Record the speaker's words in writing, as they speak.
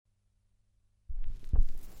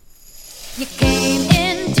You came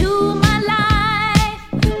into my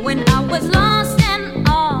life when I was lost and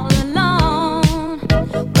all alone,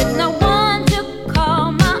 with no one to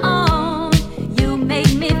call my own. You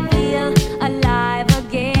made me feel alive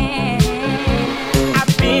again.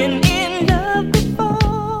 I've been in love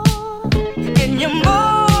before, and you're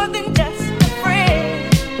more than just a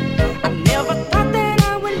friend. I never thought that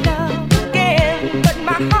I would love again, but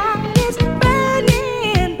my heart is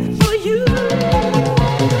burning for you.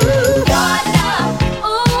 Your love,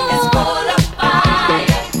 ooh,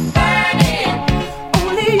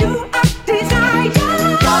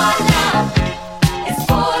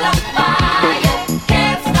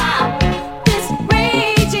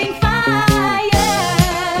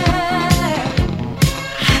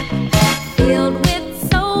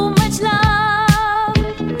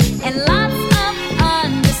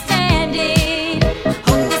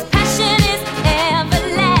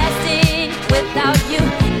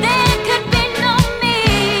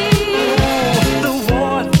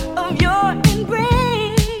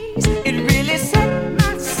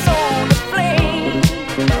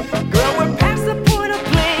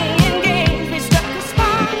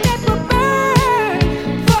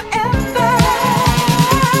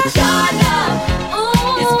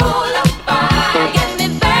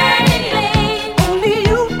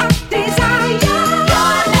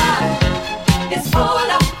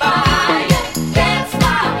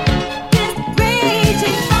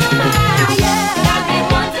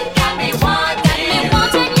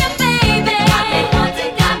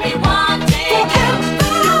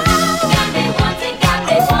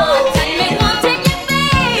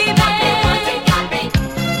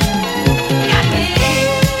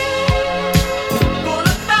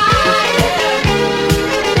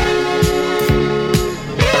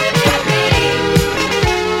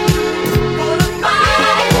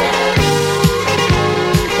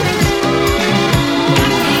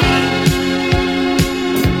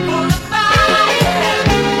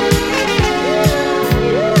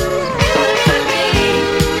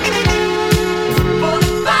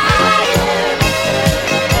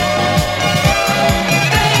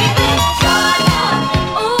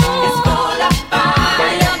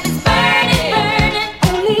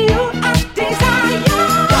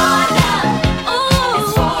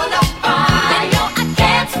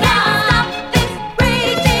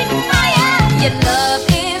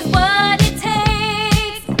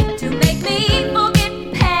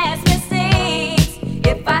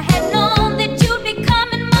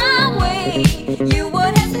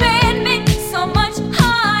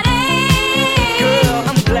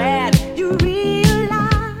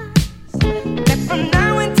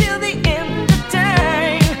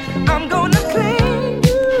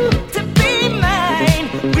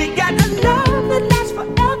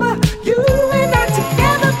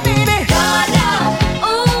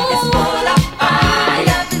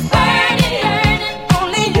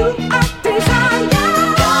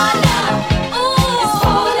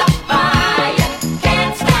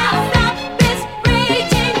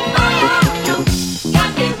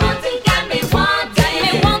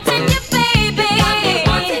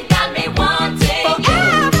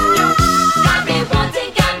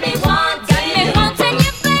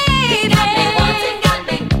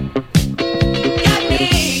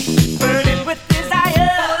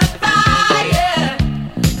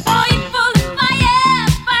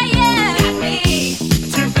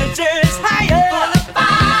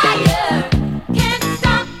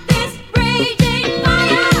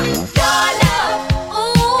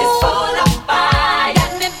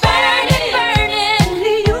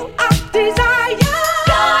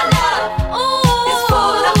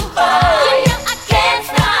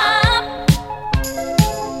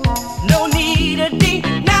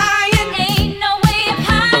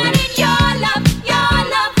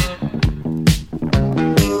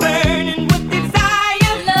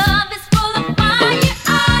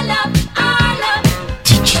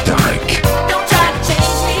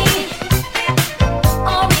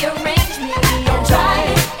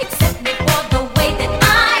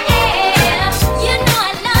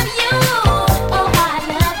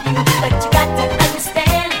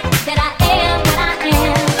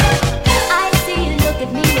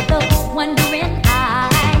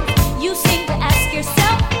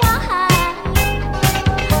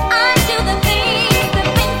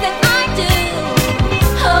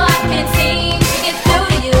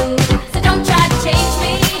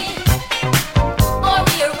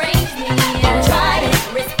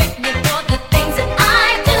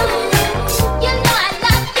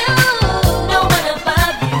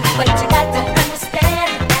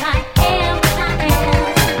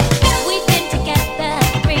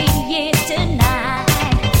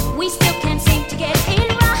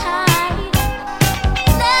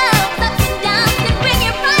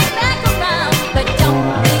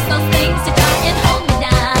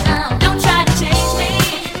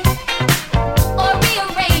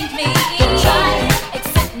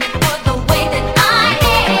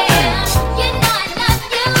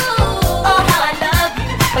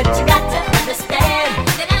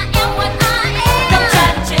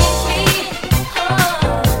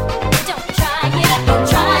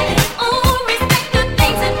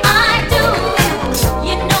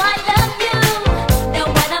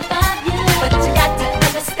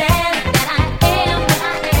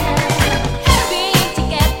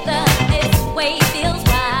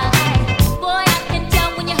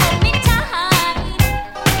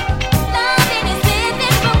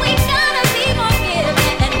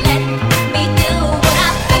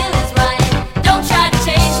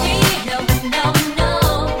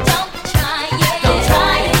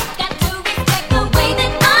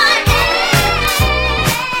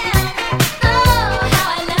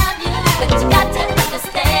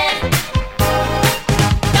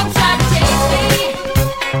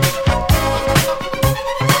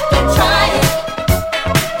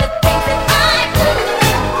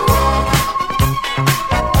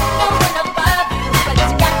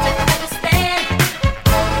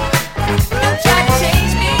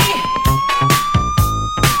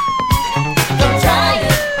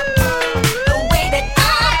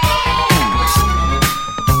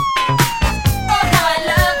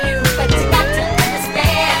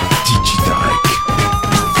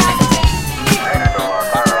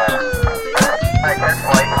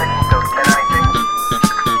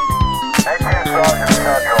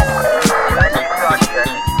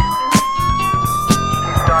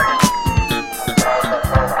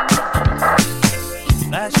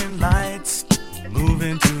 flashing lights,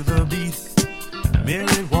 moving to the beat,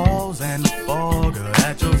 mirrored walls and fog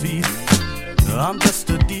at your feet. I'm just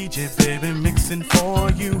a DJ, baby, mixing for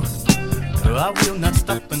you. I will not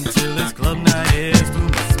stop until this club night is through.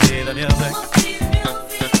 Must play the music.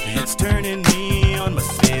 It's turning me on.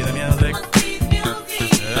 Must play the music.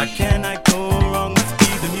 I cannot go wrong. Must be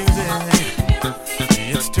the music.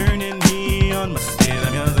 It's turning me on. Must play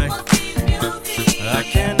the music. I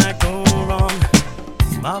cannot go wrong.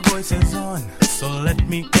 My voice is on, so let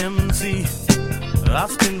me MC. I'll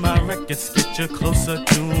spin my records, get you closer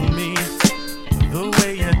to me. The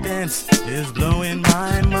way you dance is blowing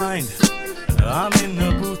my mind. I'm in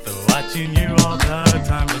the booth watching you all the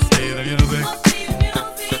time. Must play the music.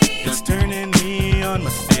 It's turning me on.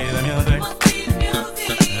 Must play the music.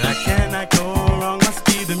 I cannot go wrong. Must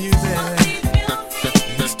be the music.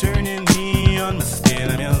 It's turning me on. Must play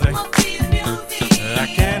the music. I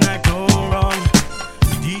cannot go wrong.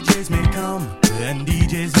 DJs may come and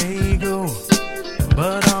DJs may go,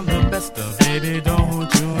 but I'm the best of, baby,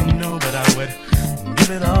 don't you know? But I would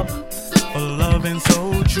give it up for loving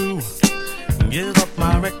so true. Give up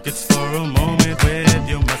my records for a moment with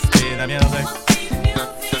you. Must play the music.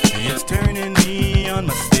 It's turning me on.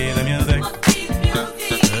 Must play the music.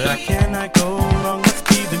 I cannot go wrong. Must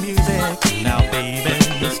be the music. Now, baby,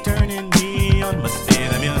 it's turning me on. Must play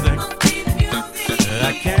the music.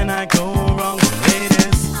 I cannot go wrong,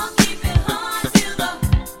 ladies. I'll keep it on till the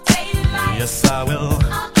daylight. Yes, I will.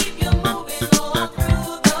 I'll keep you moving all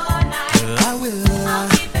through the night. I will. I'll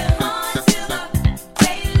keep it on till the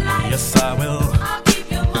daylight. Yes, I will. I'll keep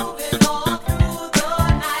you moving all through the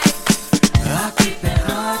night. I'll keep it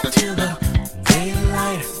hot till the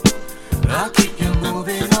daylight. I'll keep you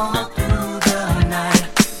moving all through the night.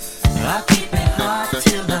 I'll keep it hot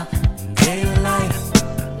till the daylight.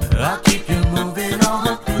 I'll keep you moving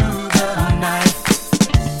all through the night.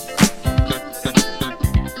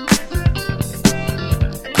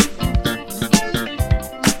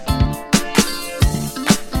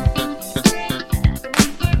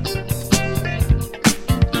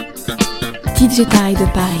 DJ Tarek de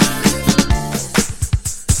Paris.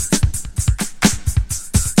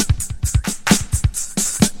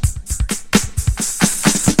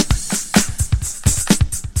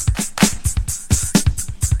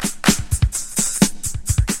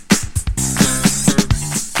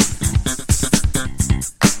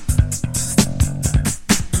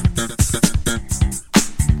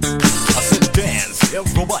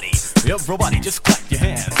 Everybody, just clap your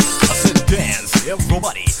hands. I said dance,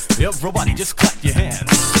 everybody just clap your hands.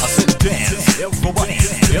 I said dance, everybody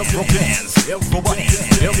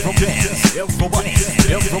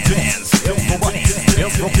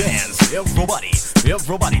dance, everybody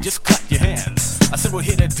everybody just clap your hands. I said we're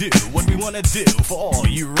here to do what we wanna do for all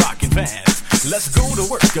you rockin' fans. Let's go to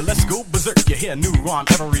work, let's go berserk. You hear a new rhyme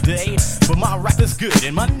every day, but my rap is good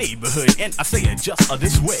in my neighborhood, and I say it just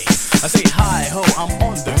this way. I say hi ho, I'm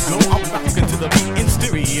on the go, I'm rockin' to the beat in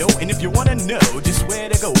stereo, and if you wanna know just where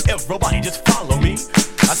to go, everybody just follow me.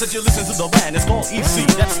 I said you listen to the band, it's called EC.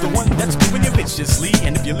 That's the one that's doing you viciously,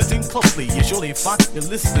 and if you listen closely, you surely find you're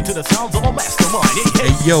listening to the sounds of a mastermind.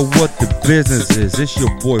 Hey yo, what the business is? It's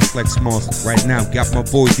your boy Flex Monster. Right now, got my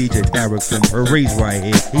boy DJ Tarek from Paris right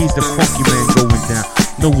here. He's the funky man going down.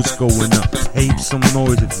 Know what's going up. Hey, some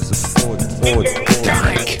noise if it's important.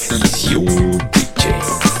 Tarek is your DJ.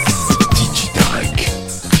 DJ Tarek.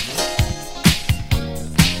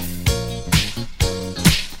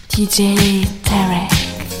 DJ Tarek.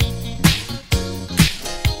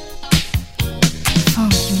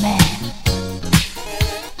 Funky man.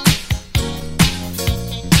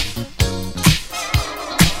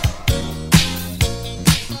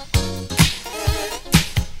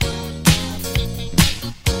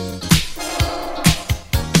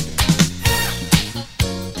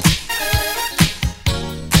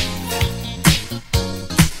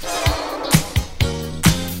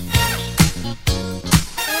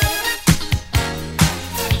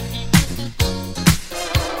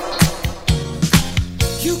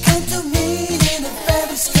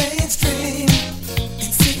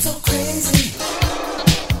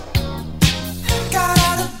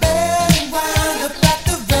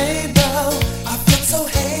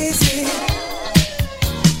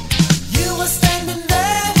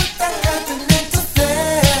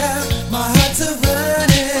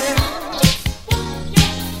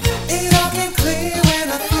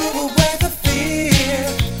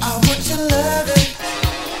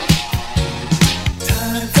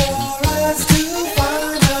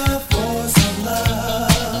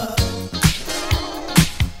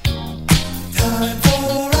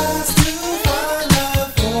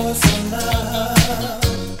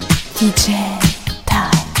 DJ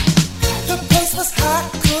Time. The place was hot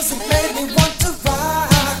 'cause it made me want to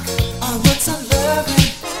rock. I want some loving.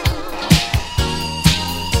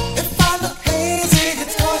 If I look hazy,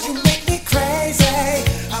 it's 'cause you make me crazy.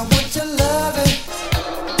 I want your loving.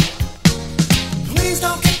 Please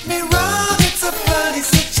don't get me wrong, it's a funny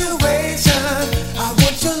situation. I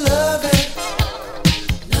want your loving.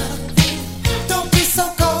 Don't be so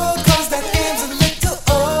cold 'cause that end's a little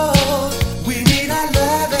old. We need our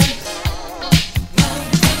loving.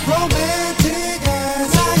 Romantic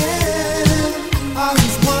as I am, I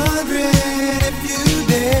was wondering if you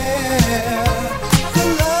dare. The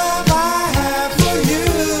love I have for you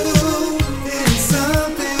is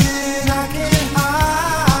something I can't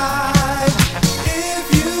hide. If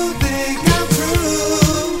you think I'm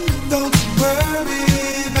true, don't you worry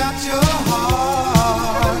about your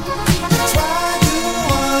heart. Try to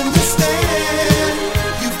understand,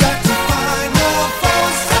 you've got to find love for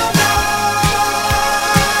someone.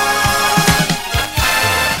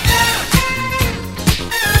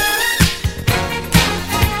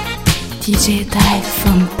 DJ Dive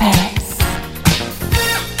from Paris.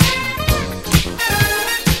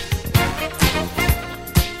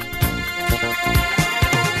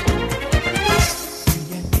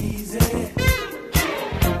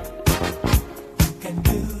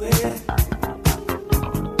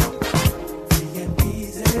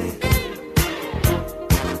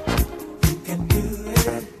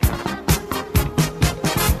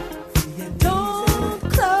 Don't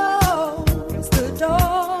close the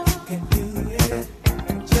door.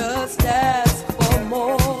 Just ask for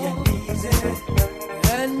more,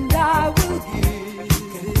 and I will give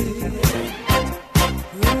it.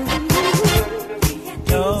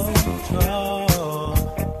 Don't draw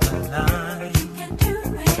the line.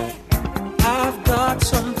 I've got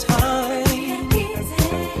some time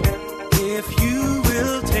if you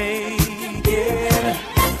will take it.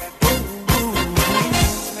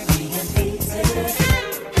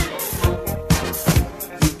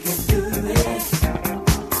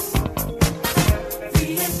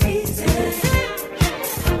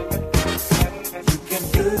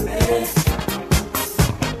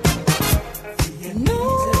 No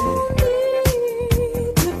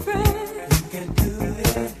need to fret.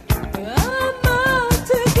 I'm out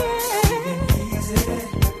to get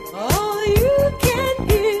all you can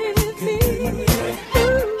give me.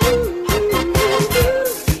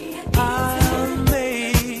 I'll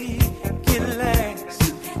make it last.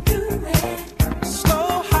 Slow,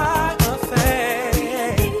 high, or fast.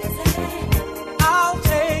 I'll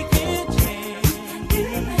take it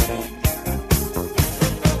gently.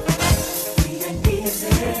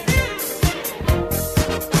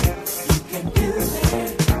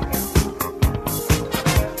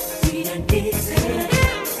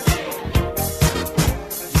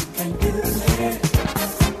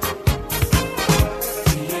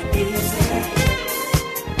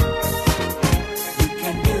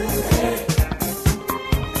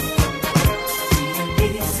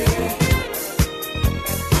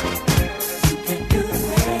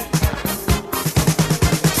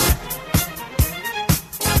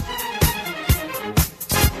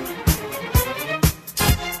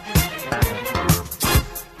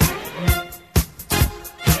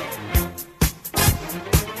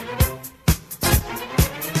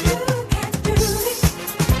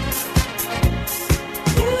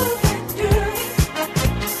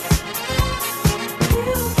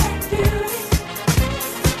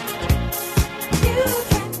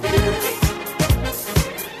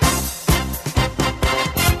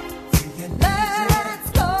 Let's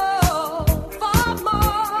go for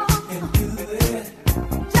more.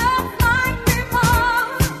 Just like before.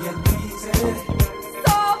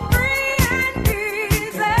 So free and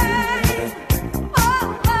easy. Oh,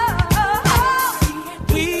 oh, oh.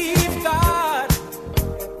 We've got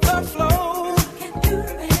the flow.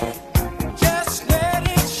 Just let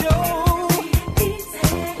it show.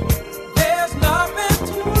 There's nothing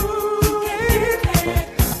to it.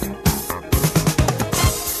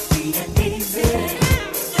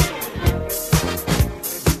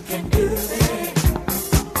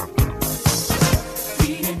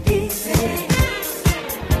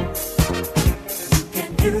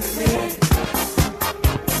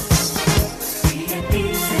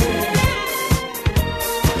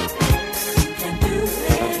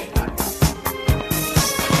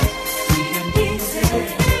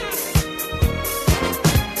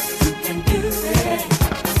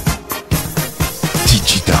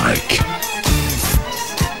 Digidark.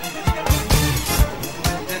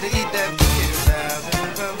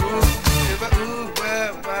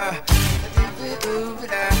 Ooh,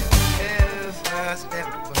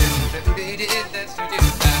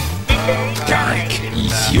 Dark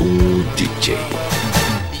is your DJ.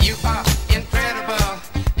 You are incredible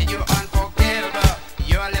and you're unforgettable.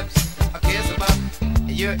 Your lips are kissable.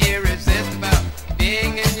 You're irresistible.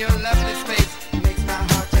 Being in your lovely space makes my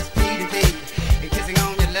heart just beat and beat. And kissing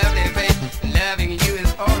on your lovely face, loving you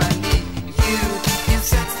is all I need. You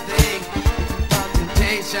sexy thing, you are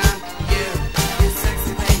temptation. You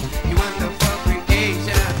sexy thing, you wonderful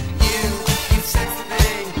creation. You sexy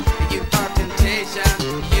thing, you are temptation.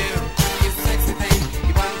 You sexy thing,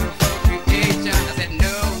 you wonderful creation. I said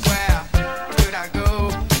nowhere could I go,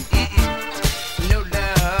 no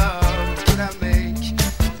love could I make.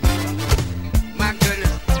 My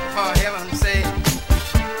goodness, for heaven's sake,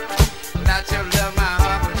 without your love my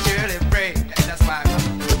heart would surely break. That's why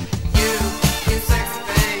you sexy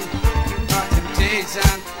thing, you are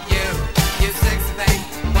temptation. You sexy thing,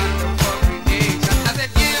 wonderful creation. I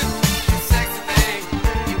said you sexy thing,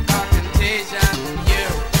 you are temptation.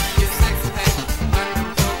 You sexy thing,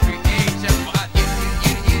 wonderful creation.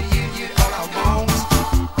 You all I want,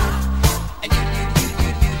 and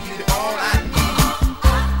you all I need,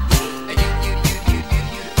 and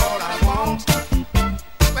you all I want.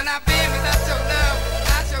 When I've been without your love,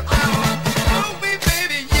 without your power, oh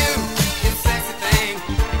baby, you sexy thing,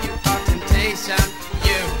 you are temptation.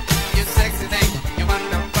 You sexy thing, you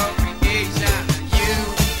wonderful creation.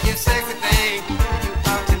 You sexy thing, you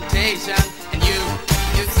are temptation, and you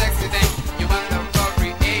sexy thing, you wonderful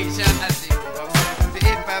creation. I see,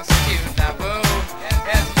 if I'm so cute, I will.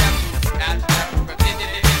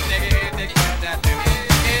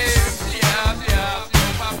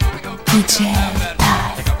 DJ Dive.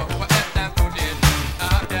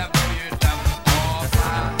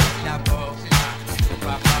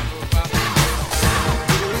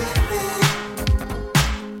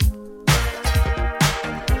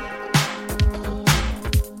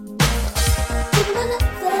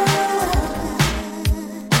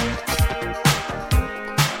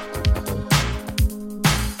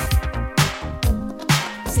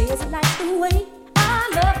 Says like the way I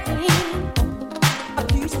love him, I'm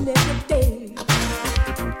losing every day.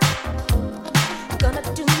 Gonna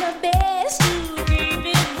do my best to keep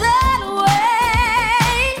it that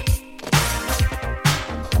way.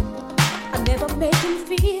 I never make him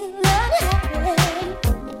feel unhappy.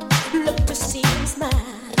 Look to see him smile.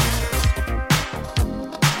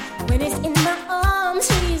 When he's in my arms,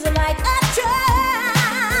 he's like a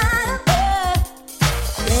child.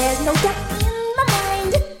 There's no doubt in my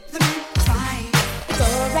mind. It's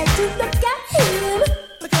alright to look at him,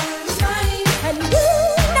 and you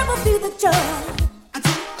never feel the joy.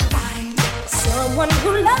 Someone who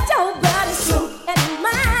loves your body, soul, and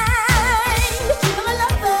mind. Keep him a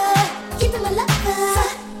lover, keep him a lover.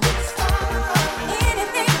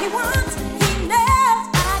 Anything he wants, he knows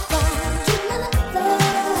I got. Keep him a lover.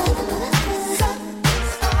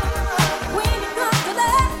 When it comes to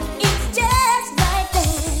love, it's just like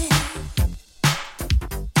that.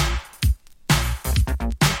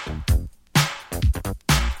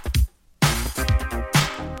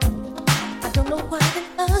 I don't know why the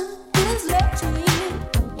others left you.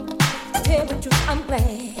 To tell the truth, I'm glad.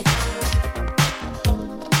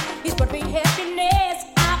 He's brought me happiness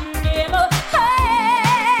I've never had.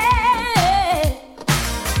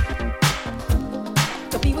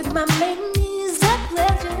 To be with my man is a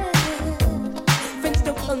pleasure. Friends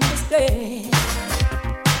don't understand.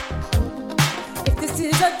 If this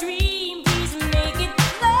is a dream, please make it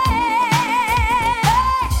last.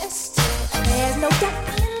 There's no doubt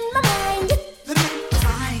in my mind.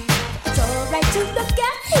 It's alright to look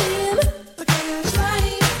at him,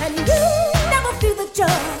 and you never feel the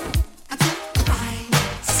joy.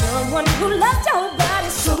 Someone who loves your body,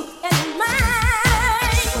 soul, and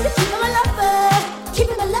mind. Keep him a lover, keep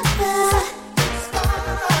him a lover.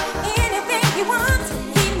 Anything he wants,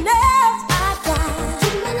 he knows I got.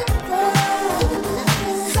 Keep him a lover.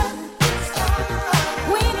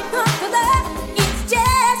 When it comes to love, it's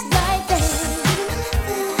just like that.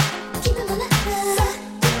 Keep him a lover.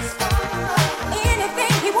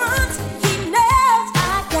 Anything he wants, he knows I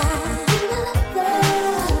got. Keep him a lover.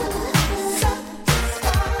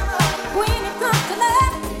 When it comes to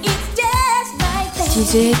love, it's just like that.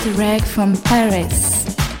 DJ Derek from Paris.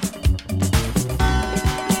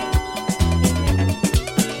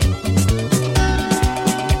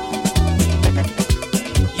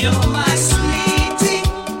 You're my sweetie,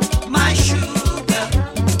 my sugar,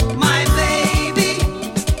 my baby,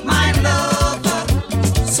 my lover.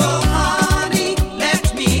 So honey,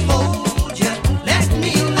 let me hold you, let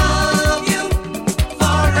me love you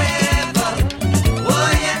forever.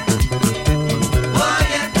 Oh yeah, oh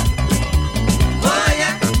yeah, oh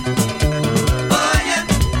yeah.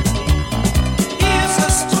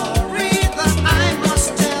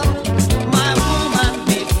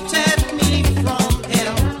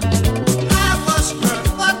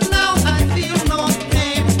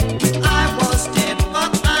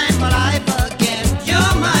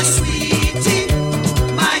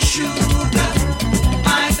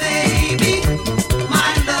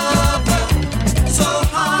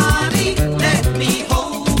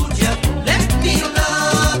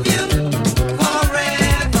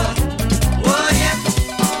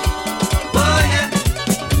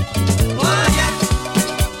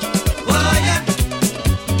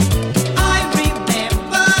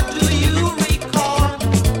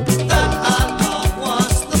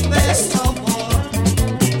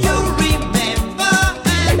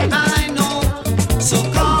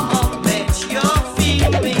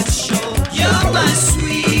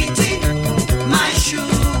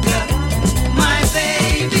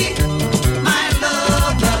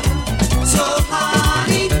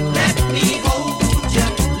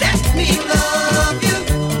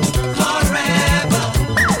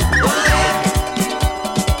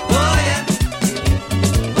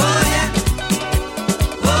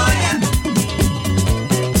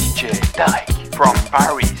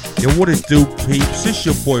 Yo, what it do, peeps? It's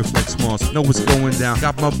your boy Flex Mars. Know what's going down.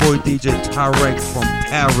 Got my boy DJ Tarek from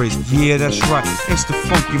Paris. Yeah, that's right. It's the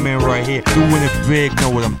funky man right here. Doing it big.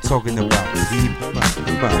 Know what I'm talking about.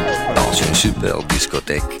 Dans une super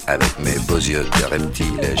discothèque, avec mes beaux yeux de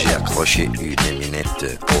reptile, j'ai accroché une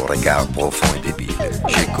minette au regard profond et débile.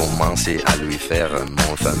 J'ai commencé à lui faire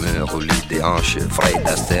mon fameux roulis des hanches. Fred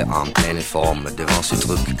Astaire en pleine forme devant ce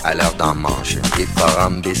truc à l'heure d'un manche. Et par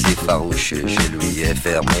un baiser farouche, je lui ai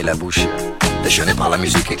fermé la bouche. Déchaîné par la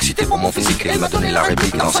musique, excité pour mon physique, il m'a donné la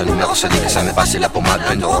réplique dans ce numéro sonique. Ça m'est passé la pommade,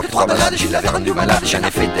 plein de rock, 3 balades, je l'avais rendu malade, j'en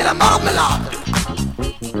ai fait de la marmelade.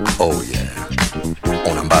 Oh yeah.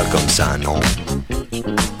 On emballe comme ça, non?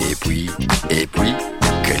 Et puis,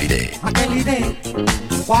 quelle idée? Ma quelle idée?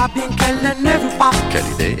 Tu vois bien qu'elle ne veut pas. Quelle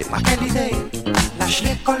idée? Ma quelle idée? Lâche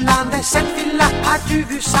les collants de cette fille-là. As-tu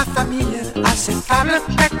vu sa famille à cette table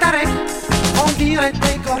pétarée? On dirait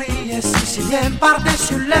des gorilles siciliennes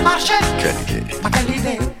par-dessus les marchés. Quelle idée? Ma quelle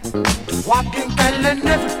idée? Tu vois bien qu'elle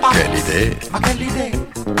ne veut pas. Quelle idée? Ma quelle idée?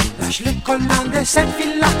 Lâche les collants de cette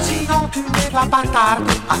fille-là. Sinon tu ne vas pas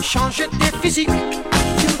tarder à changer de physique.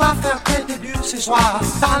 Tu vas faire tes débuts ce soir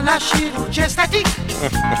dans la chirurgie esthétique.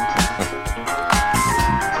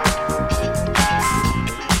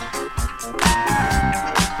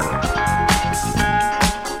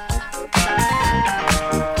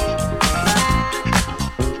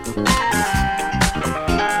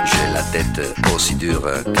 J'ai la tête aussi dure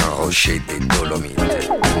qu'un rocher des Dolomites.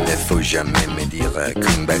 Il ne faut jamais me dire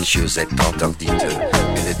qu'une belle chose est interdite.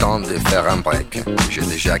 Il est temps de faire un break. J'ai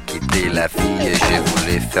déjà quitté la fille et je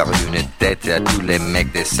voulais faire une tête à tous les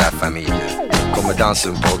mecs de sa famille. Comme dans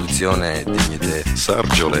une production digne de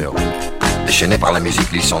Sergio Leone. Déchaînés par la musique,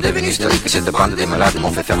 ils sont devenus historiques. Cette bande de malades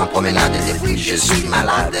m'ont fait faire une promenade. Et depuis je suis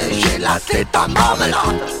malade, j'ai la tête en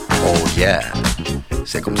marmelade. Oh yeah,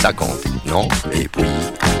 c'est comme ça qu'on dit, non? Et puis,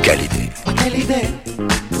 quelle idée? Quelle idée?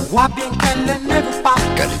 Tu vois bien qu'elle ne veut pas.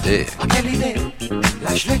 Quelle idée? Quelle idée?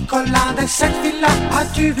 Lâche les collants de cette fille-là.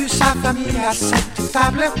 As-tu vu sa famille à cette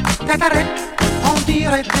table pétarée? On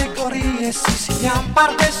dirait des gorilles siciliens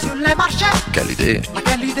par-dessus les marchés. Quelle idée?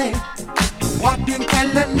 Quelle idée? Tu vois bien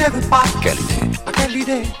qu'elle ne veut pas. Quelle idée? Quelle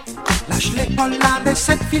idée? Lâche les collants de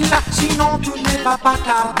cette fille-là. Sinon tu ne vas pas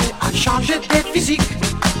tarder à changer de physique.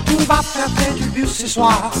 Tu vas faire tes débuts ce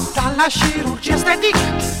soir dans la chirurgie esthétique.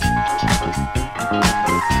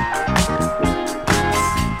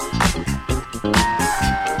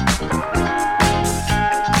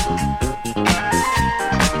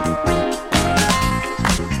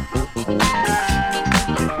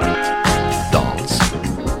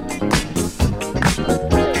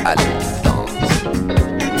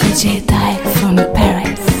 DJ Tarek from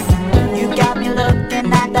Paris. You got me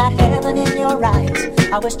looking at the heaven in your eyes.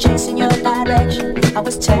 I was chasing your direction. I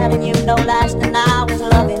was telling you no lies, and I was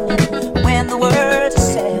loving you. When the words are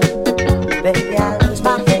said, baby, I lose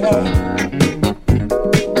my head.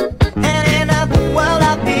 And in a world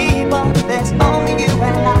of people, there's only you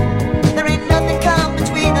and I. There ain't nothing come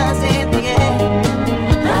between us in the end.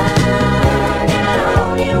 I gotta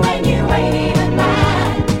hold you when you ain't even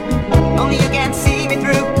mine. Only you can see me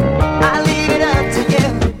through. I leave it up to you.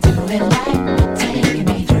 Do it right, taking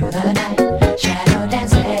me through the night. Shadow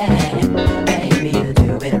dancing, baby, you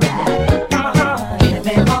do it right. Give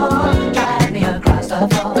me more, drive me across the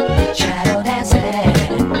floor. Shadow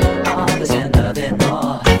dancing, all this and nothing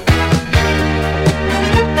more.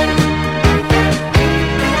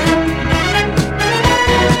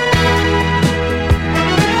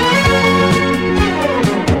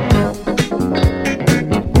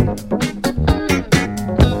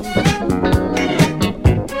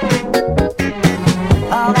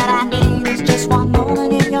 All that I need is just one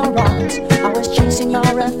moment in your arms. I was chasing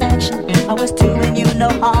your affection. I was doing you no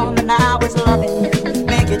harm, and I was loving you.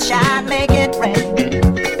 Make it shine, make it rain.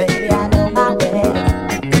 Baby, I know my way.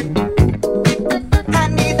 I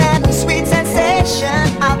need that sweet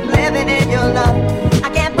sensation of living in your love. I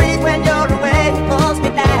can't breathe when you're away. It pulls me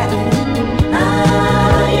down.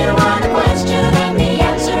 Oh, you want a question and the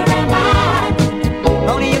answer am I.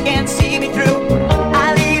 Only you can see me through.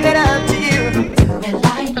 I leave it up to you. Do it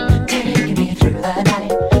right, taking me through the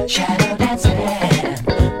night. Shadow dancing,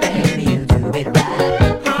 baby, you do it right.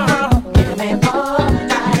 Give me more,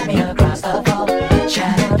 drive me across.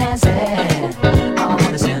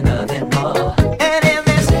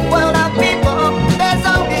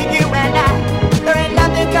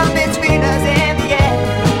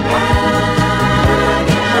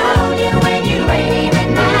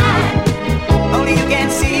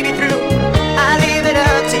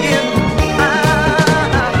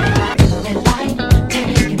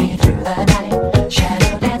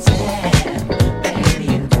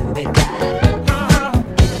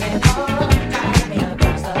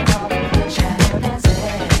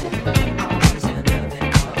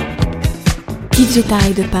 DJ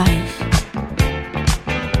Tarek de Paris.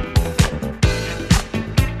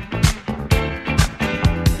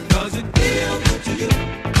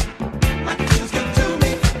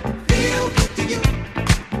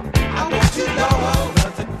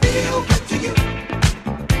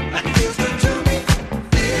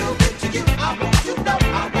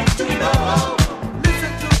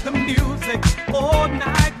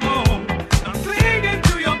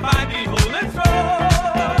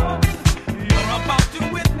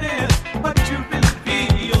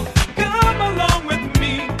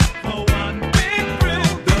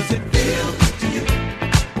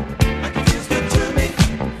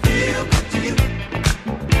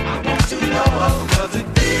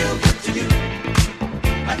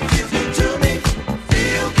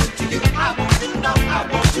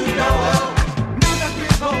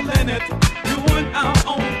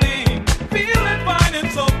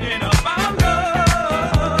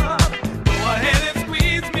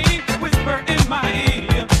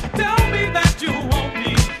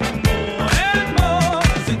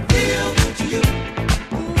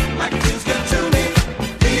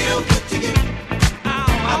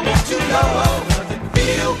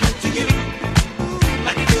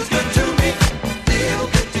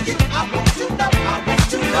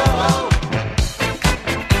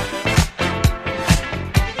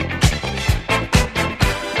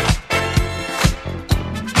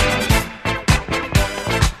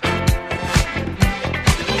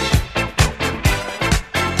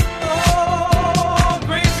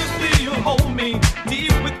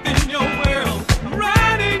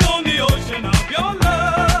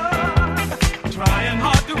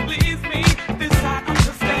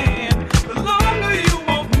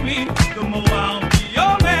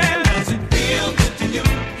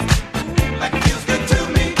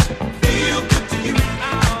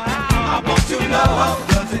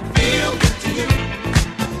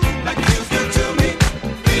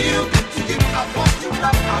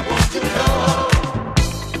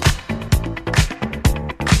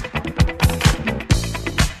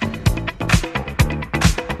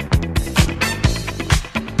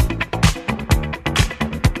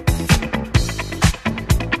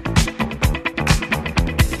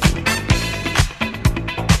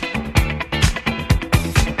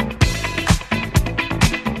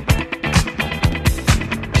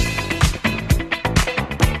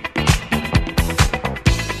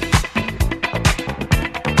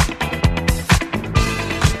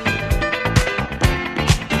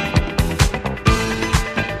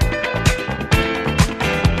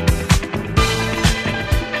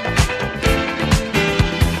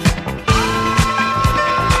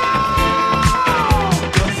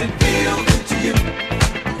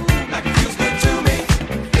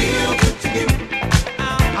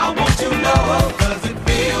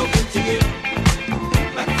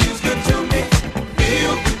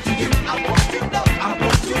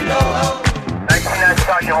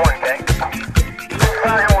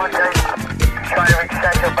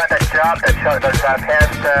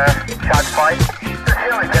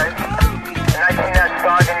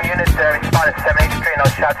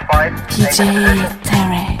 DJ Tarek.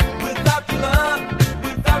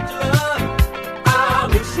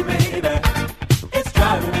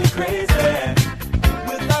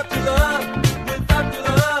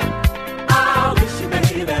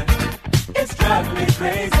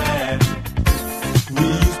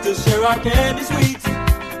 Our candy sweets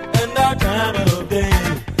and our time of day.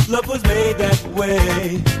 Love was made that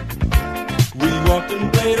way. We walked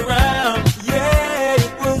and played around. Yeah,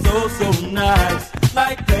 it was oh so nice,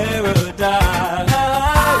 like paradise.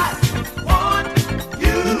 I want you.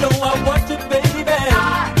 You know I want you, baby.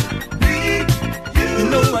 I need you. You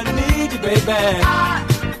know I need you, baby. I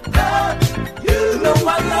love you. You know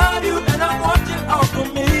I love you, and I want you all for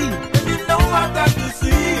me. And you know I got to see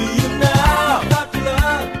you now. Without your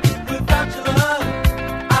love. Without your love,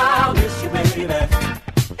 I miss you, baby.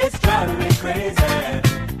 It's driving me crazy.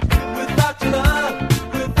 Without your love,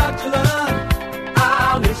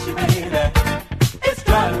 I miss you, baby. It's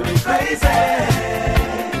driving me crazy.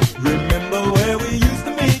 Remember where we used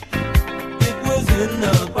to meet? It was in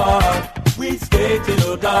the park. We stayed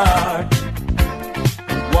till dark,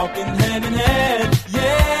 walking hand in hand.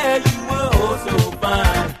 Yeah, you were oh so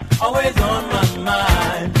fine, always on my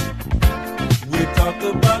mind. We talked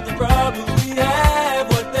about the problems we had,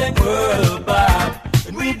 what they were about,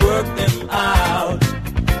 and we worked them out.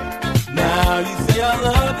 Now you say our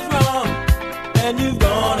love is wrong, and you've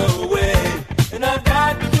gone away, and I've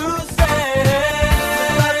got to say,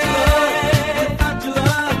 without your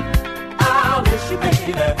love, I wish you,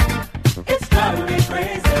 baby, it's driving me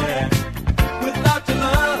crazy. Without your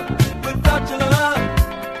love,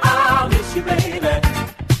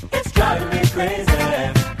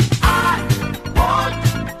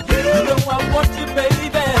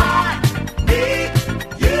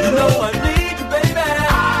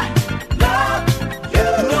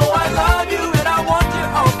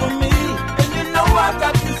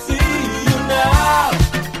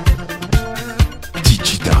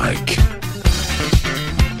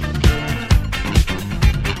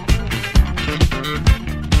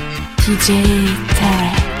 DJ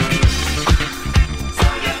Tarek.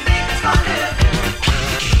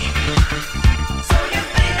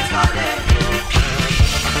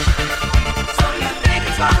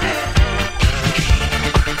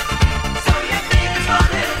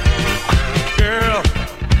 Girl,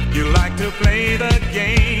 you like to play the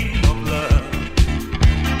game of love.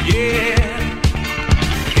 Yeah.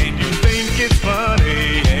 And you think it's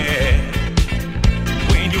funny, yeah.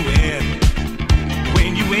 When you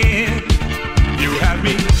win, you have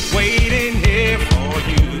me waiting here for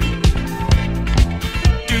you.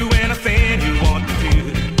 Do anything you want to do.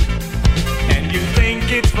 And you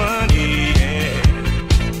think it's funny, yeah.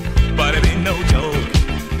 But it ain't no joke.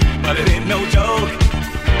 But it ain't no joke.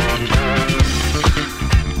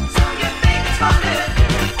 So you think it's funny.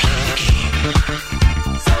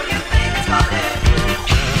 So you think it's funny.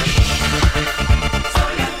 So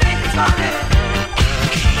you think it's funny.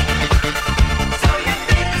 So you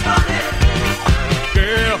think it's funny.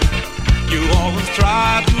 Girl, you always try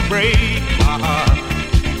to break my heart.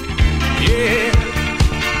 Yeah.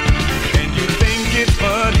 And you think it's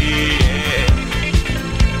funny, yeah.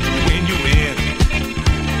 When you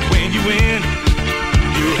win,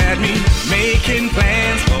 you had me making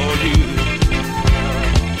plans for you,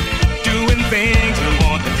 doing things you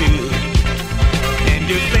want to do, and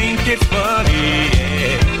you think it's funny,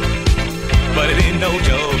 yeah. But it ain't no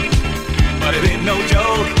joke, but it ain't no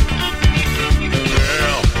joke.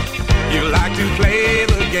 Girl, you like to play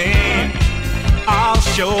the game. I'll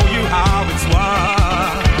show you how it's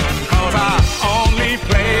won, 'cause I only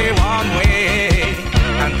play one way,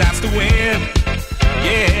 and that's to win.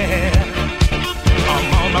 Yeah, I'm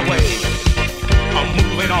on my way, I'm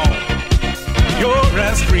moving on. You're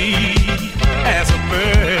as free as a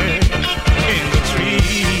bird in the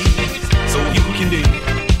trees, so you can do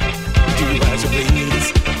as you please,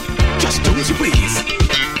 just do as you please.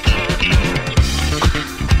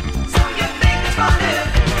 So you think it's funny.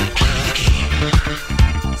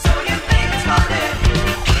 So you think it's funny.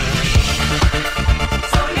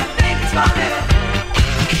 So you think it's funny.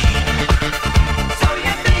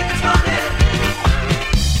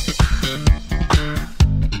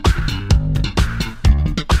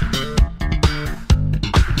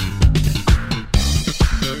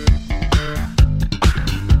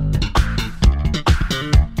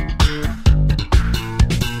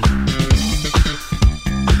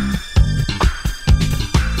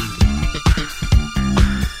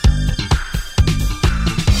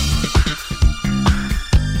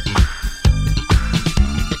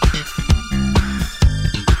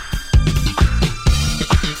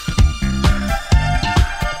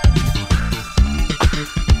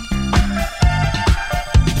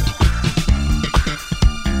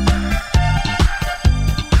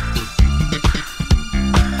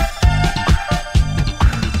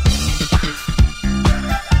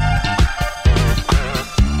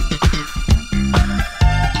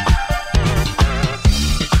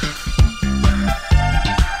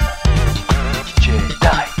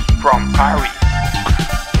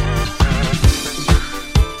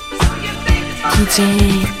 DJ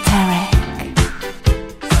Tarek.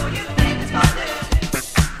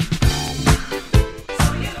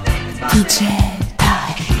 DJ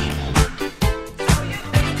Tarek.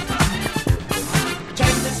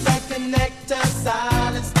 Transistor connector,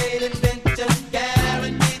 silent state inventor,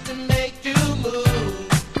 guaranteed to make you move.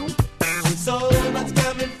 So much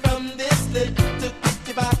coming from this little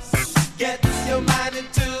kitty box gets your mind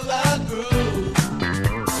into a groove.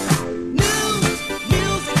 News,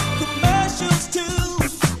 music, commercials too.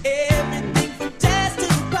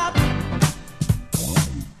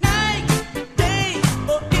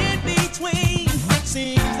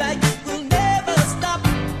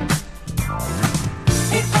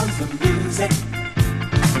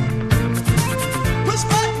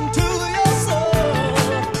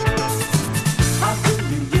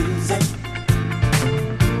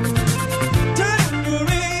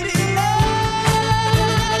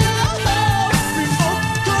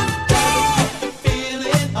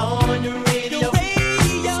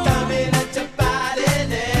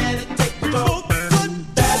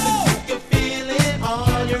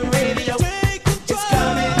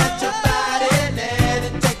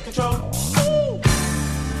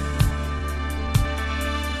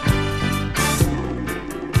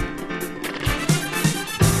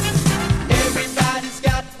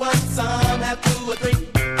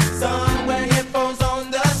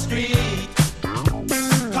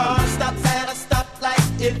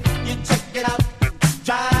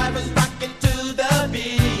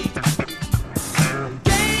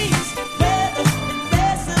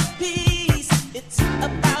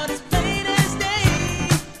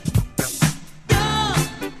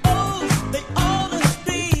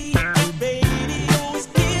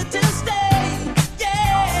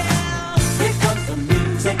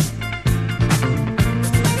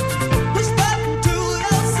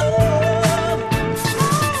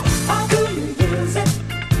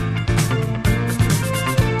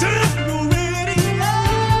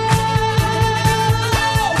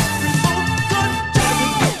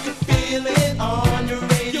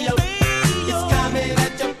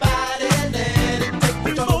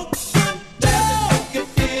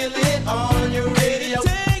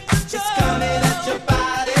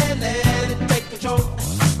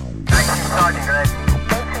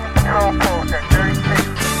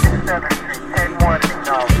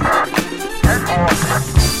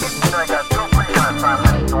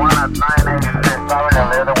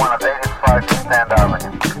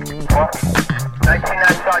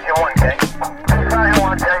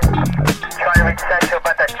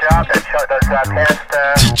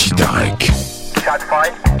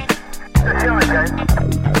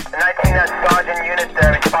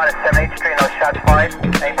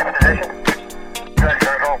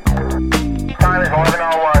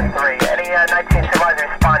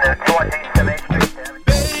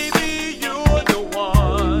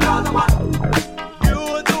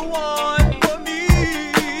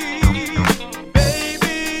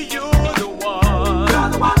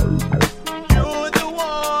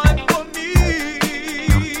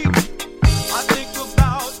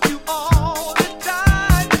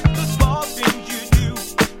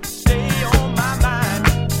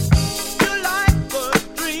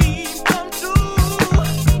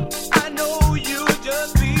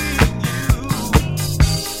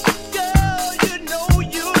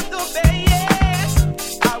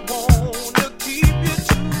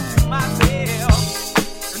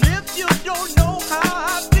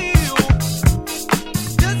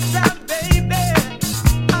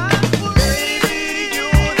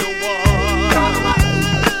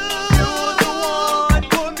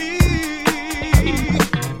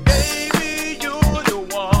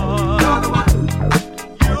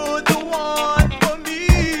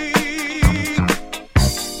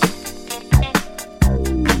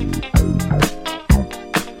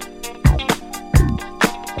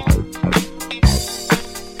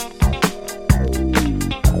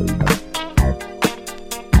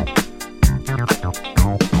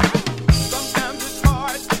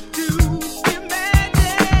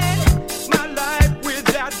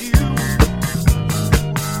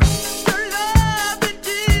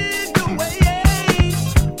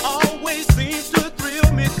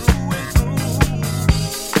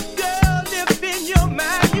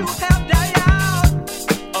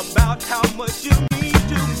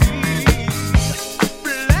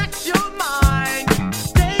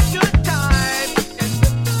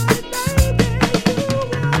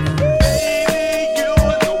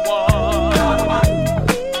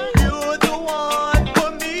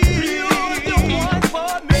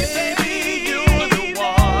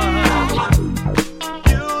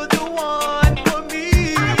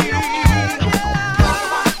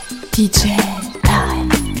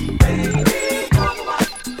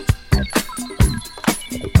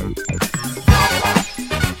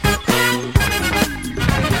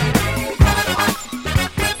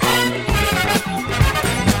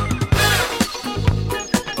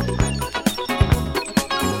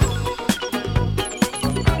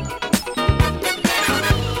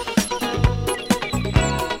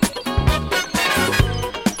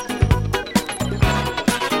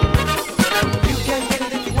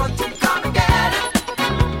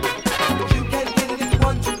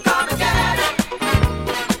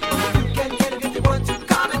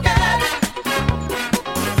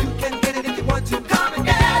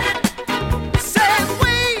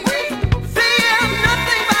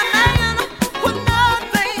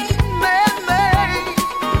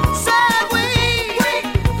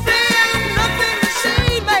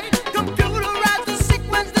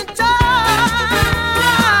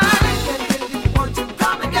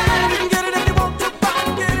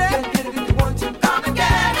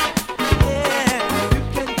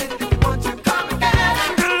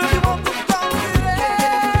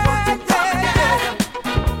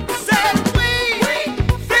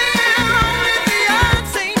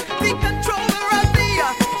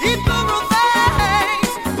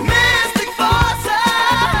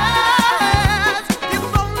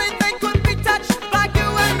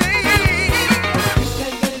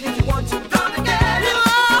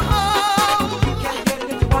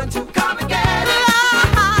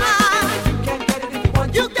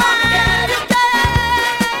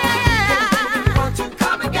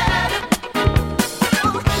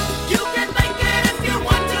 You can make it if you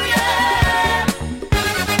want to, yeah.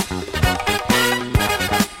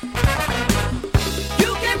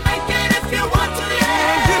 You can make it if you want to,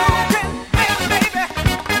 yeah. You can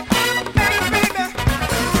make, baby.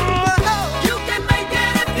 You can make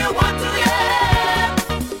it if you want to, yeah.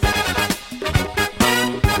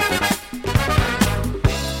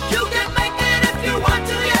 You can make it if you want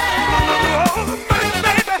to, yeah.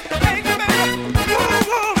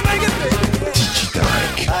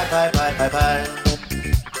 Bye, bye, bye, bye, bye.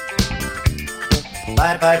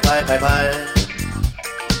 Bye, bye, bye, bye, bye.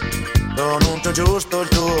 Pronuncio giusto il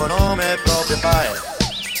tuo nome proprio bye.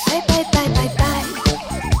 Bye bye bye bye bye.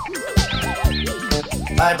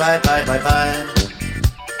 Bye, bye, bye, bye, bye.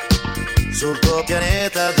 Sul tuo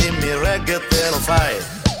pianeta dimmi il reggae te lo fai.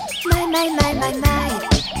 My my my my my.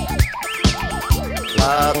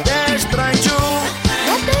 La destra in giù,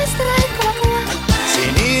 La destra ecco la tua,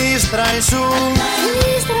 sinistra in su,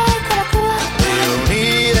 sinistra ecco la tua.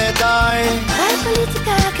 riunire dai. Bye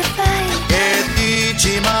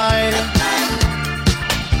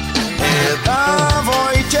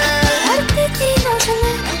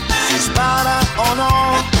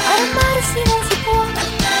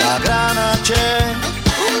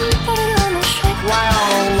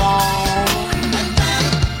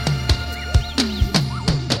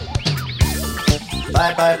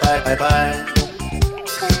Bye bye bye bye bye.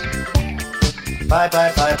 Bye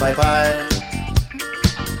bye bye bye bye.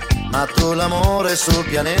 Ma tu l'amore sul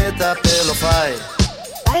pianeta te lo fai.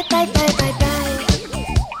 Bye bye bye bye bye.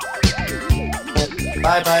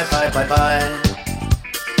 Bye bye bye bye bye.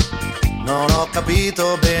 Non ho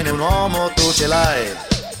capito bene un uomo tu ce l'hai.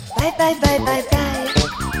 Bye bye bye bye bye.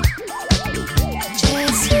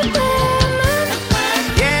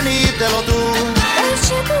 Tienitelo tu.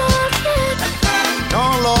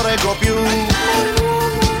 Non lo reggo più.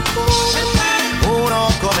 Uno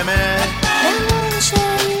come me.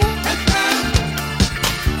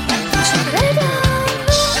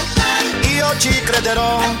 Io ci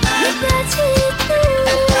crederò.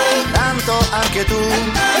 Tanto anche tu.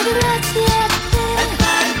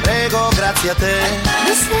 Prego, grazie a te.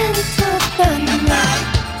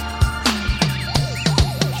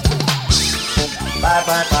 Bye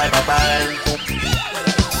bye bye bye bye.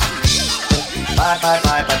 Bye bye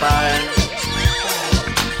bye bye bye.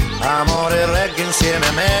 Amore e reggae insieme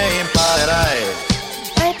a me imparerai.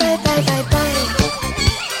 Bye bye bye bye bye.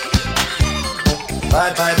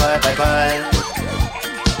 Bye bye bye bye bye.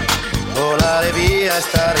 Volare via e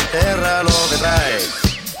stare in terra lo vedrai.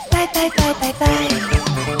 Bye bye bye bye bye.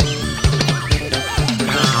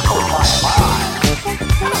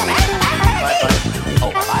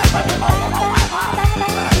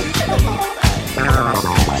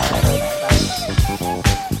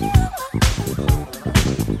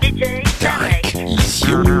 Tarek is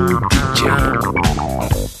your DJ.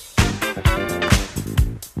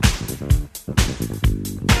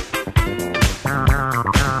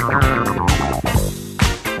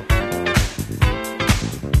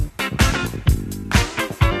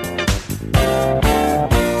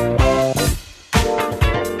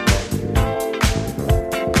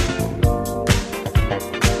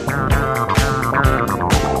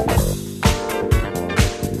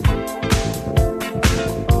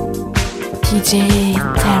 DJ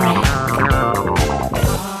Tarek.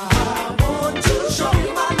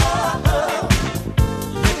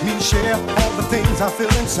 Let me share all the things I feel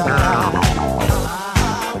inside.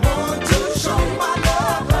 I want to show you my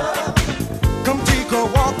love. Come take a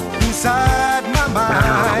walk inside my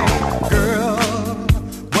mind, girl.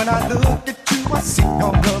 When I look at you, I see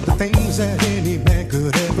all of the things that any man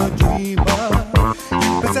could ever dream of.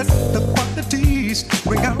 You possess the qualities,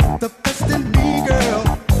 bring out the best in me, girl.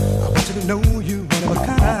 I want you to know you one of a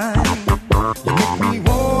kind. You make me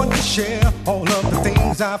want to share all of the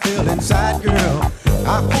things I feel inside, girl.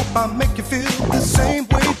 I hope I make you feel the same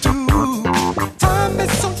way too. Time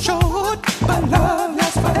is so short, but love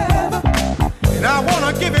lasts forever. And I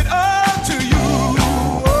wanna give it all to you.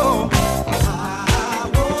 Oh. I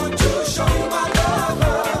want to show you my love.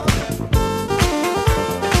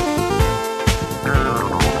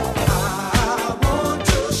 I want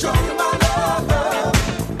to show you my love.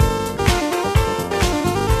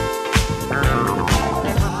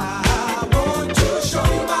 I want to show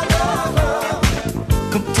you my love.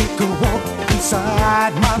 Come take a walk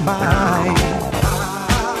inside my mind.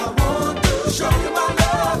 I want to show you my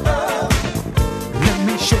love. Let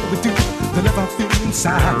me share with you the love I feel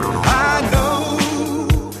inside. I know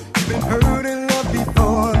you've been hurt in love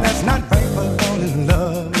before. That's not right, but all in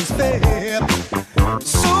love is fair.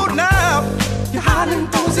 So now you're hiding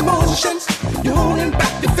those emotions. You're holding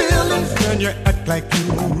back your feelings, and you act like you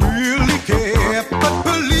don't really care. But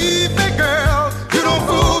believe me, girl, you don't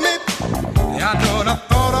fool me. I know the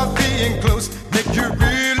thought of being close make you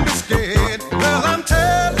really scared. Well, I'm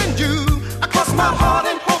telling you, I cross my heart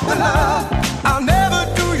and hope to love. I'll never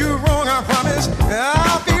do you wrong, I promise.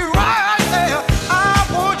 I'll be right there. I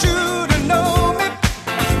want you to know me,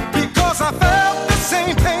 because I felt the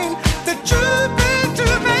same pain that you've been to,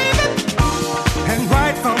 baby. And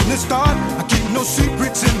right from the start, I keep no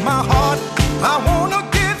secrets in my heart. I wanna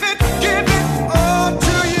give it all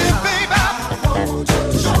to you, baby.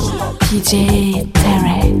 DJ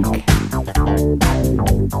Tarek.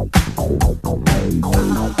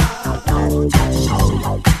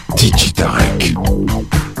 DJ Tarek.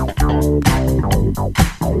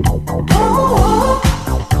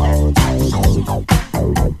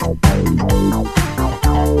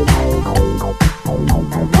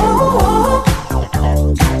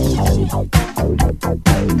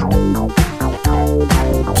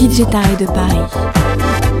 DJ Tarek de Paris.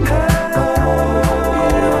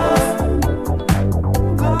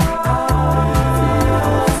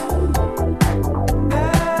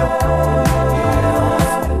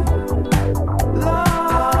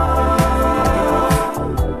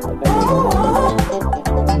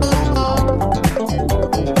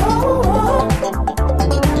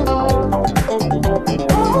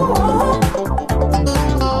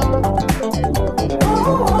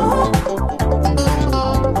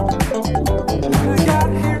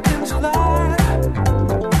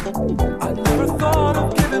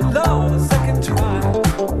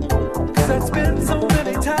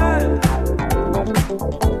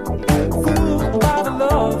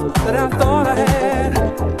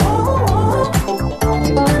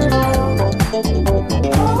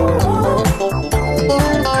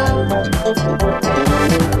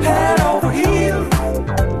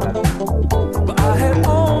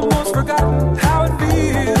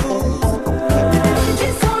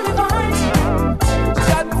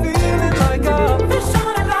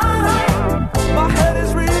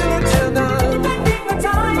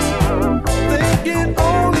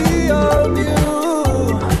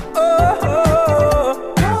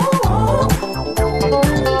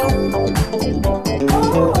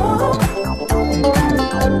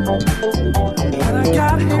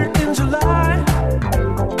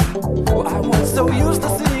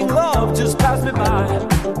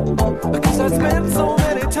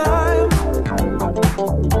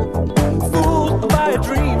 by a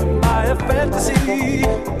dream, by a fantasy.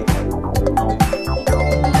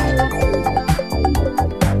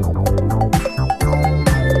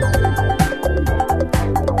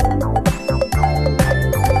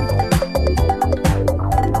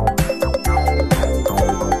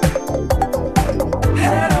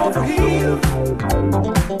 Head over heels.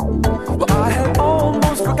 Well, I had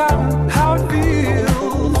almost forgotten how it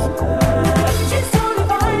feels. She's so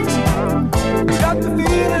divine. Got the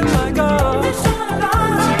feeling like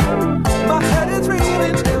my head is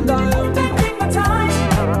reeling and I'm taking my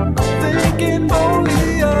time, thinking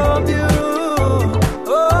only of you.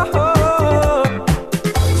 Oh,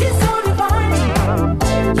 she's so divine.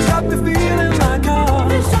 Got the feeling like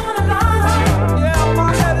yeah, my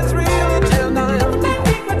head is reeling and I'm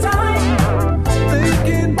taking my time,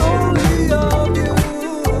 thinking only of you.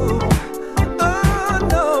 Oh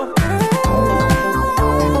no.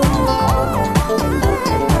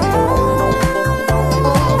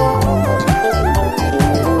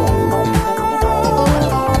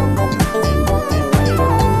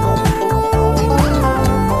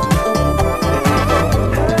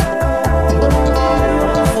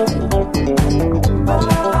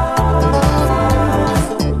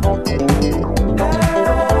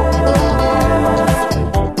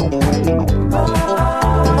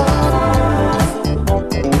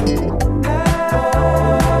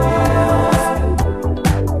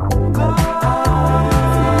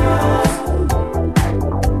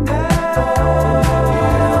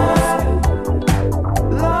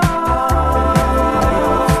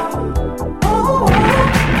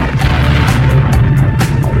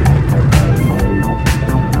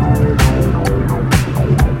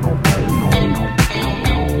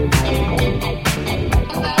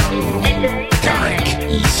 Tarek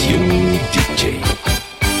is your DJ.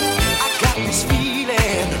 I got this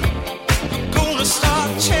feeling, gonna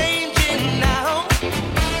start changing now.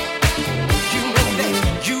 You know that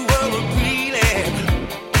you were a breathing,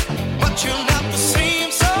 but you're not the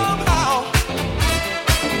same somehow.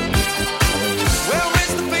 Where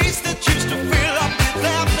is the face that used to fill up with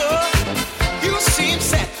laughter? You seem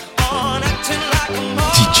set on acting like a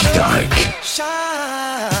martyr. DJ Tarek.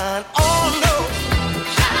 Shine on, no.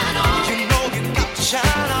 Shine on. You know you got to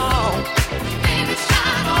shine on. Baby,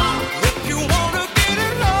 shine on. If you wanna get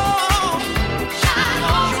it on, shine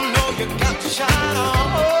on. You know you got to shine on.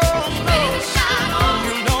 Oh, no. Baby, shine on.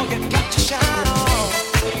 You know you got to shine on.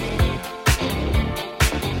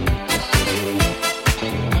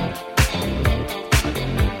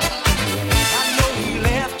 I know he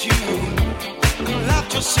left you, and life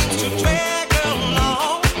just seems to drag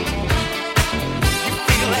along. You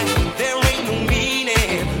feel like there ain't no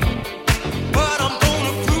meaning, but I'm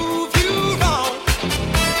gonna prove you wrong.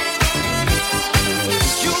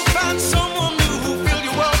 You'll find someone new who'll fill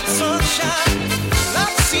you up with sunshine.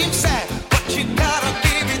 Life seems sad, but you gotta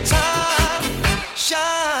give it time.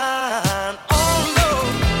 Shine on, low.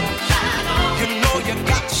 Shine on. You know you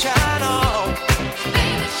got to shine on.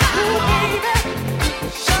 Baby, shine on. Baby,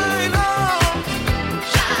 shine on.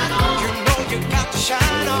 Shine on. You know you got to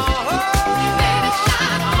shine on. Baby,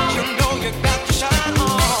 shine on. You know you got to shine on.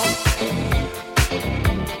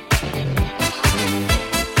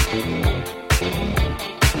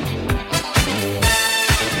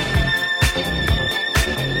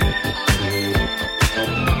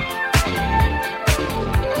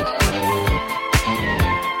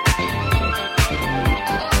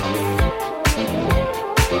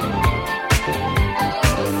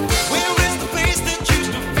 Where is the place that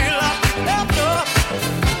used to fill up with laughter?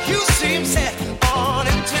 You seem set on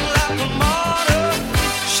acting like a martyr.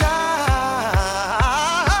 Shine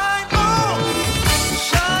on,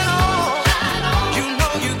 shine on. You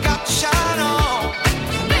know you got to shine on.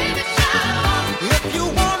 Baby, shine on. If you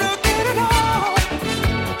wanna get it on,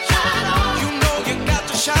 shine on. You know you got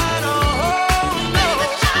to shine on. Baby,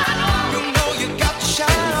 shine on. You know you got to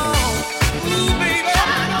shine on. Ooh, baby,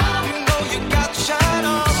 shine on. You know you got to shine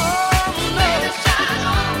on. Baby, shine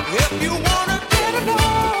on. If you wanna get it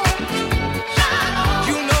on, shine on.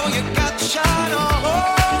 You know you got to shine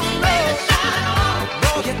on. Baby, shine on.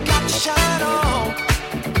 Know you got to shine on.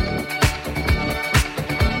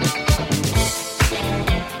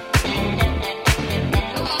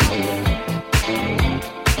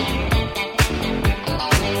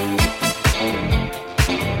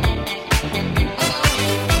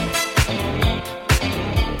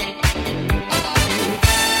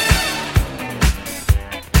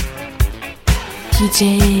 DJ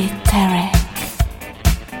Tarek.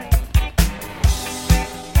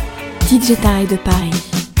 DJ Tarek de Paris.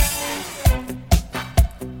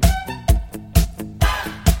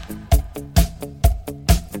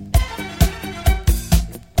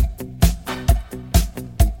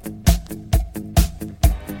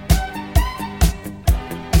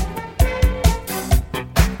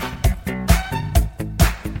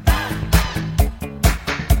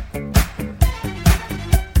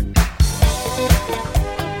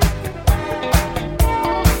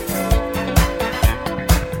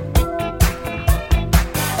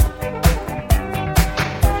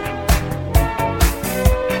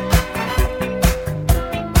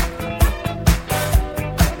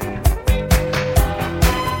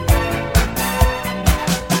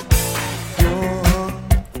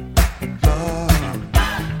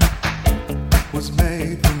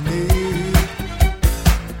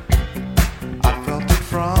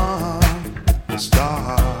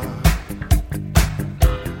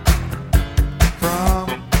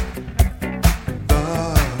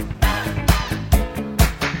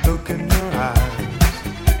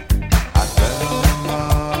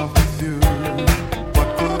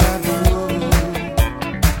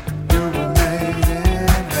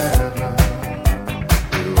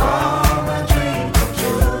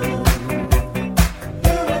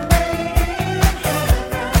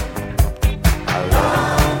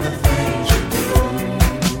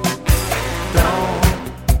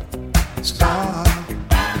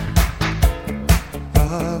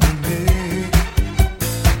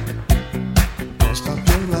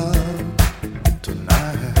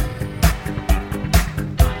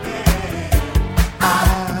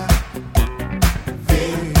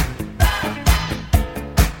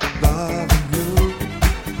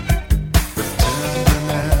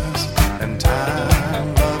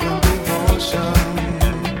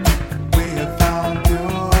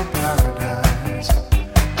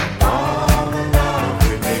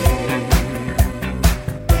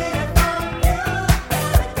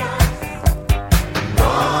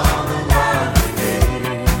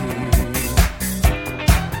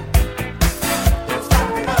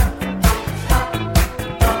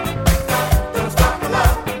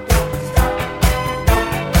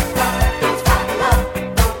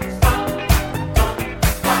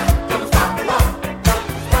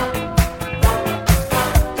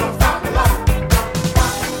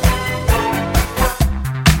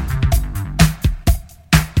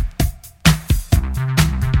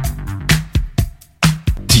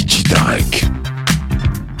 Tarek.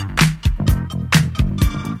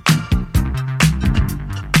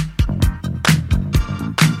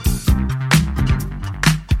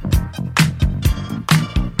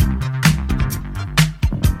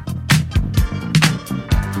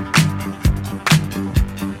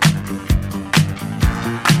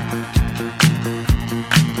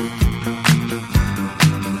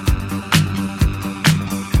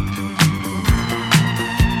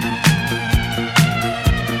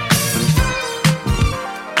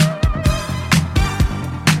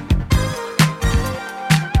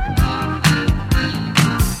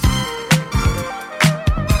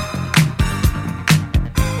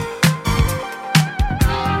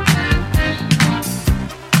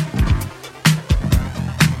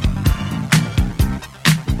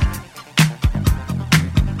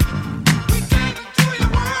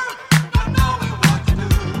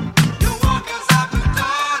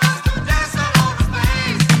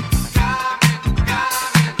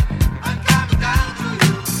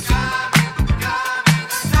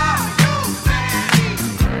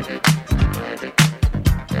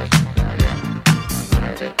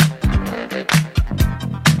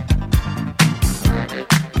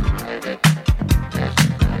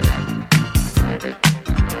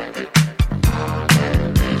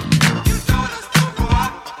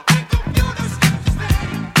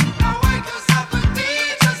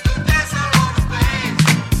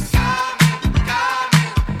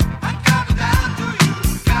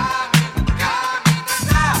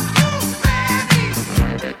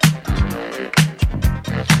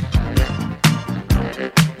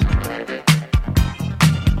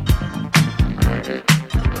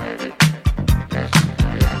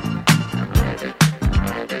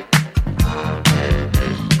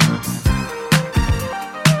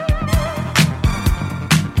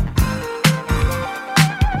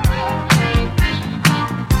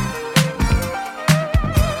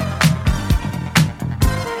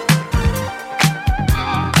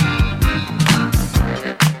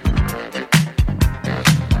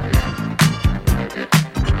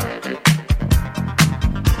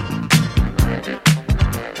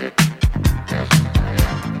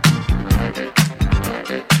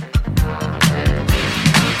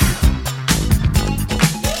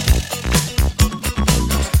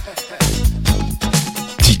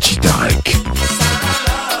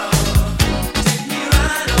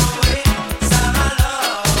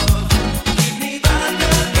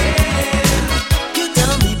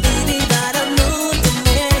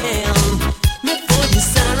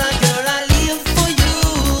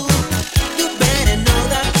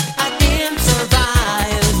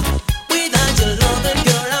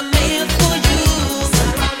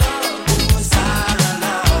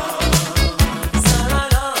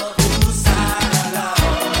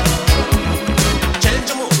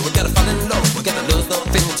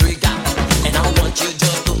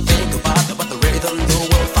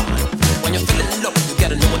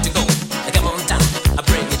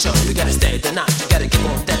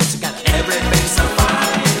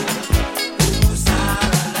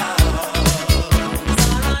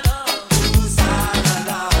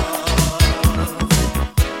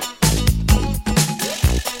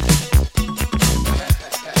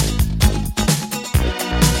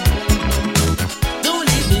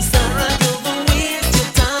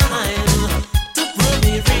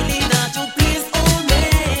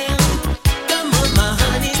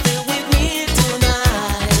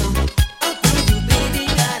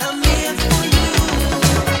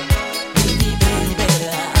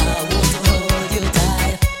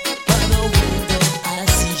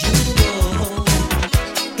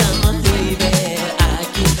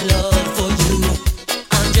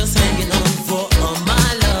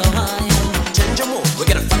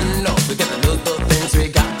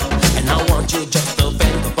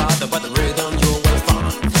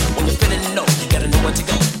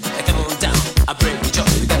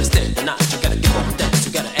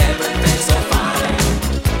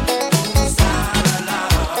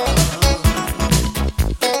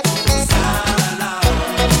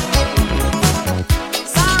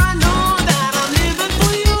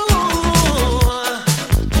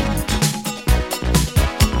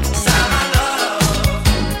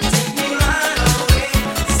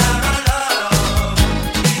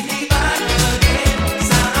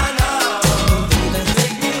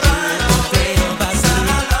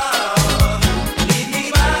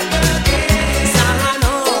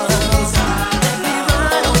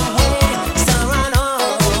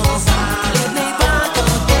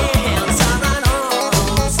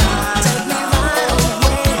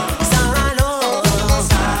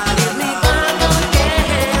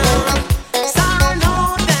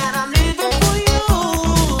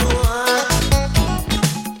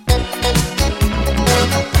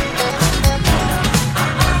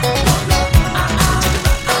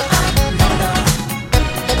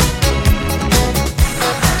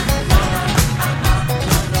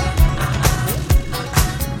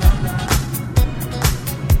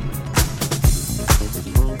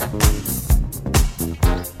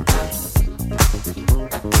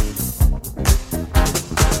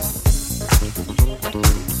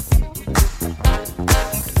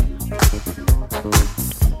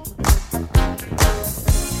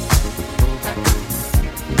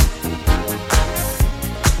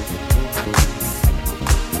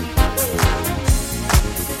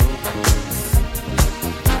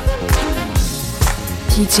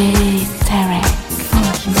 DJ Tarek,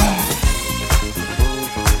 Funky Man.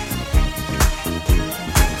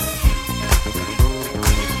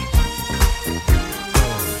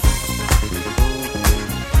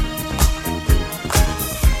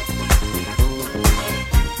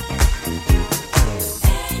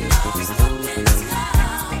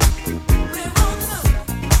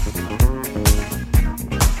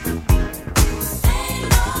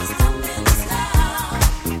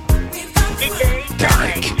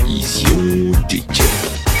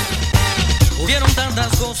 Hubieron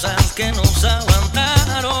tantas cosas que nos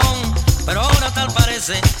aguantaron, pero ahora tal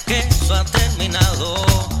parece que eso ha terminado.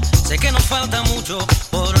 Sé que nos falta mucho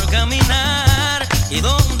por caminar y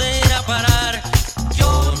dónde ir a parar,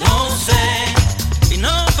 yo no sé. Y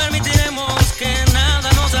no permitiremos que nada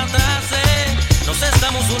nos atrase. Nos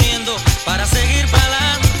estamos uniendo para seguir para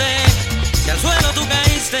adelante. Si al suelo tú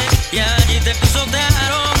caíste y allí te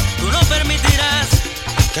pisotearon, tú no permitirás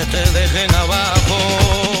que te dejen abajo.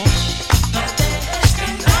 No dejes que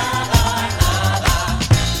nada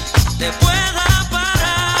te pueda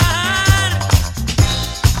parar.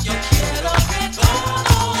 Yo quiero que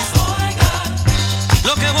todos oigan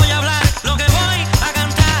lo que voy a hablar, lo que voy a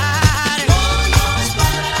cantar. No nos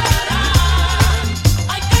pararán,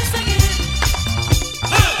 hay que seguir.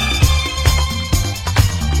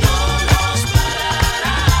 No nos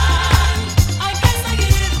pararán, hay que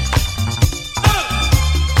seguir.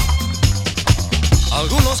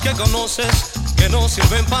 Algunos que conoces que no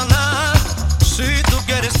sirven para nada. Si tú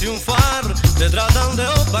quieres triunfar, te tratan de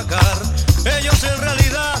opacar. Ellos en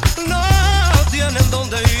realidad no tienen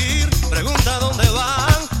dónde ir. Pregunta dónde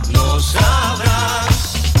van, no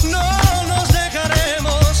sabrás. No nos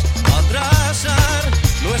dejaremos atrasar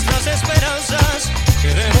nuestras esperanzas.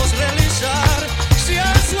 Queremos realizar. Si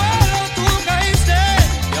al suelo tú caíste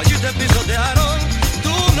y allí te pisotearon,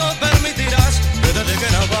 tú no permitirás que te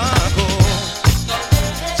dejen abajo.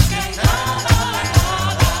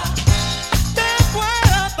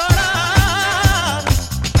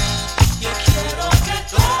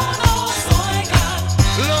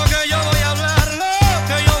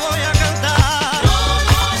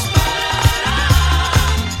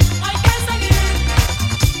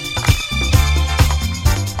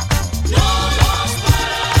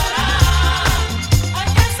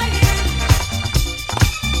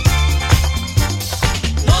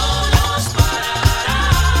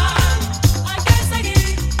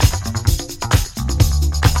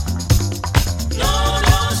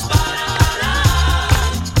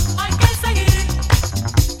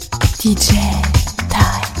 DJ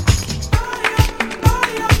Tarek.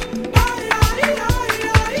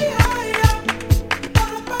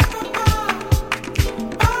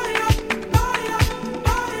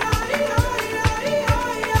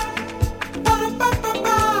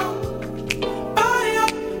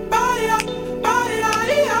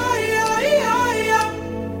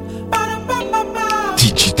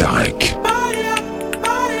 DJ Tarek.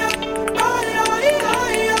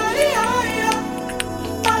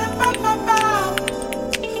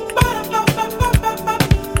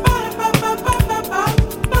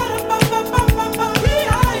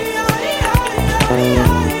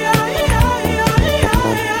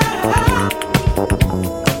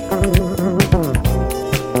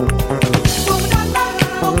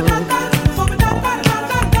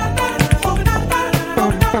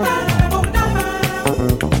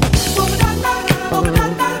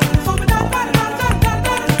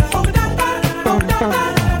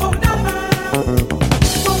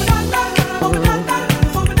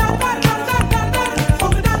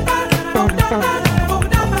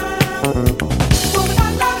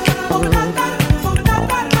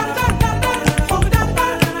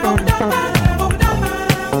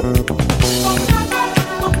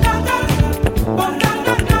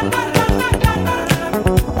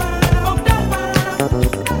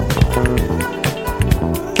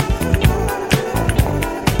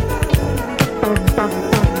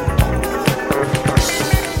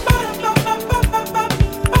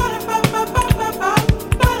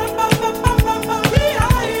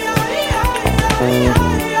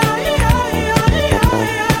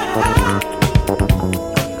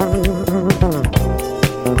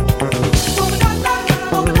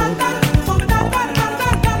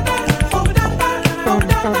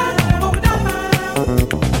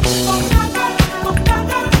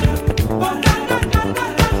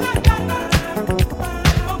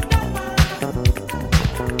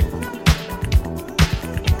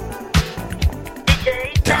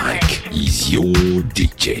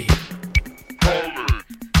 DJ.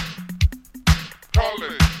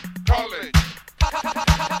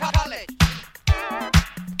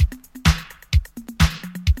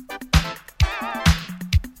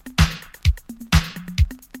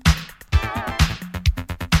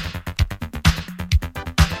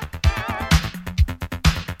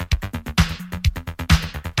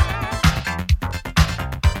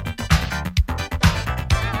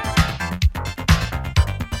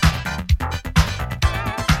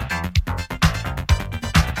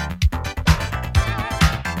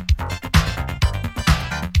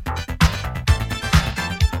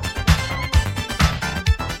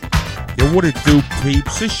 What it do,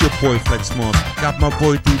 peeps? It's your boy Flex Mars. Got my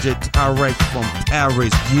boy DJ Tarek from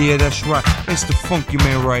Paris. Yeah, that's right. It's the funky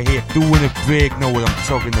man right here. Doing it big, know what I'm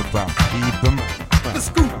talking about. Keep him. The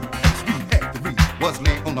school we had to read was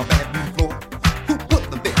man on the bathroom floor. Who put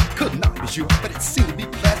them there? Could not be sure, but it seemed to be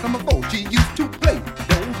class number 4. She used to play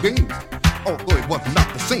those games, although it was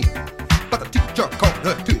not the same. But the teacher called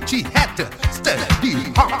her to it. She had to study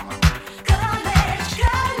hard.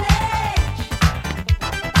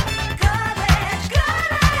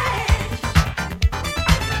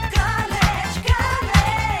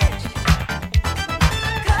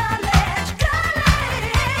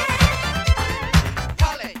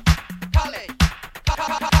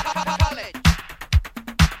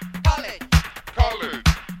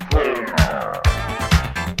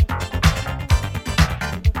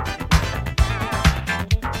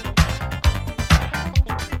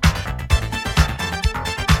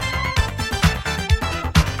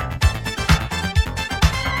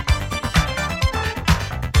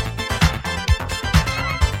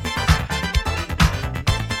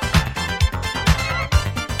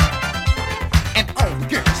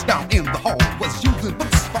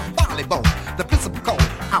 The principal called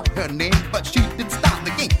out her name, but she didn't stop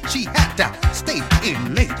the game. She had to stay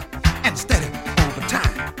in lane.